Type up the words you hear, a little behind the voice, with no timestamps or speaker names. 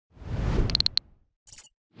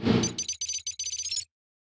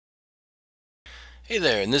Hey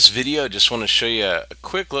there, in this video I just want to show you a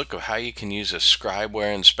quick look of how you can use a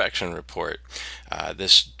Scribeware inspection report.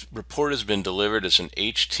 This report has been delivered as an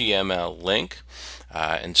HTML link,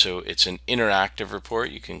 and so it's an interactive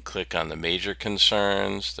report. You can click on the major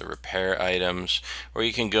concerns, the repair items, or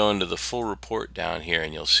you can go into the full report down here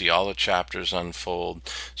and you'll see all the chapters unfold.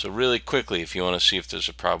 So really quickly, if you want to see if there's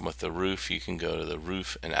a problem with the roof, you can go to the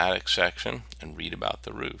roof and attic section and read about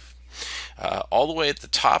the roof. All the way at the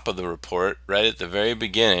top of the report, right at the very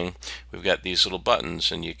beginning, we've got these little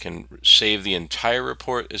buttons, and you can save the entire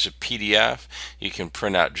report as a PDF. You can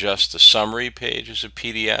print out just the summary page as a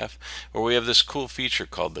PDF, or we have this cool feature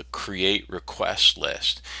called the Create Request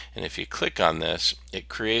List. And if you click on this, it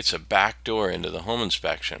creates a backdoor into the home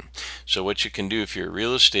inspection. So what you can do if you're a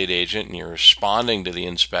real estate agent and you're responding to the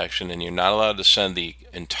inspection and you're not allowed to send the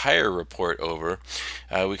entire report over,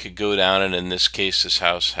 we could go down, and in this case this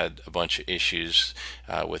house had a bunch of issues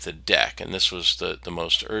with a deck, and this was the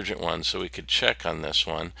most urgent one, so we could check on this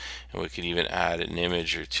one, and we could even add an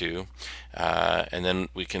image or two, and then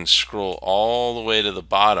we can scroll all the way to the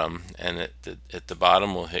bottom, and at the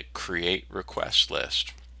bottom we'll hit Create Request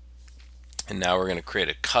List. And now we're going to create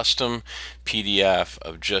a custom PDF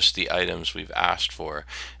of just the items we've asked for.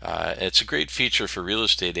 It's a great feature for real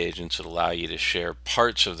estate agents. It'll allow you to share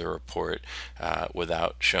parts of the report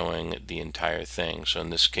without showing the entire thing. So in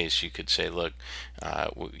this case, you could say, look,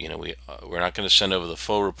 we're not going to send over the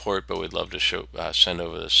full report, but we'd love to send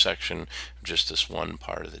over this section of just this one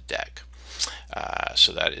part of the deck.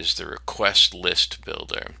 So that is the request list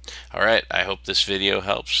builder. All right, I hope this video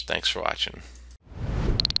helps. Thanks for watching.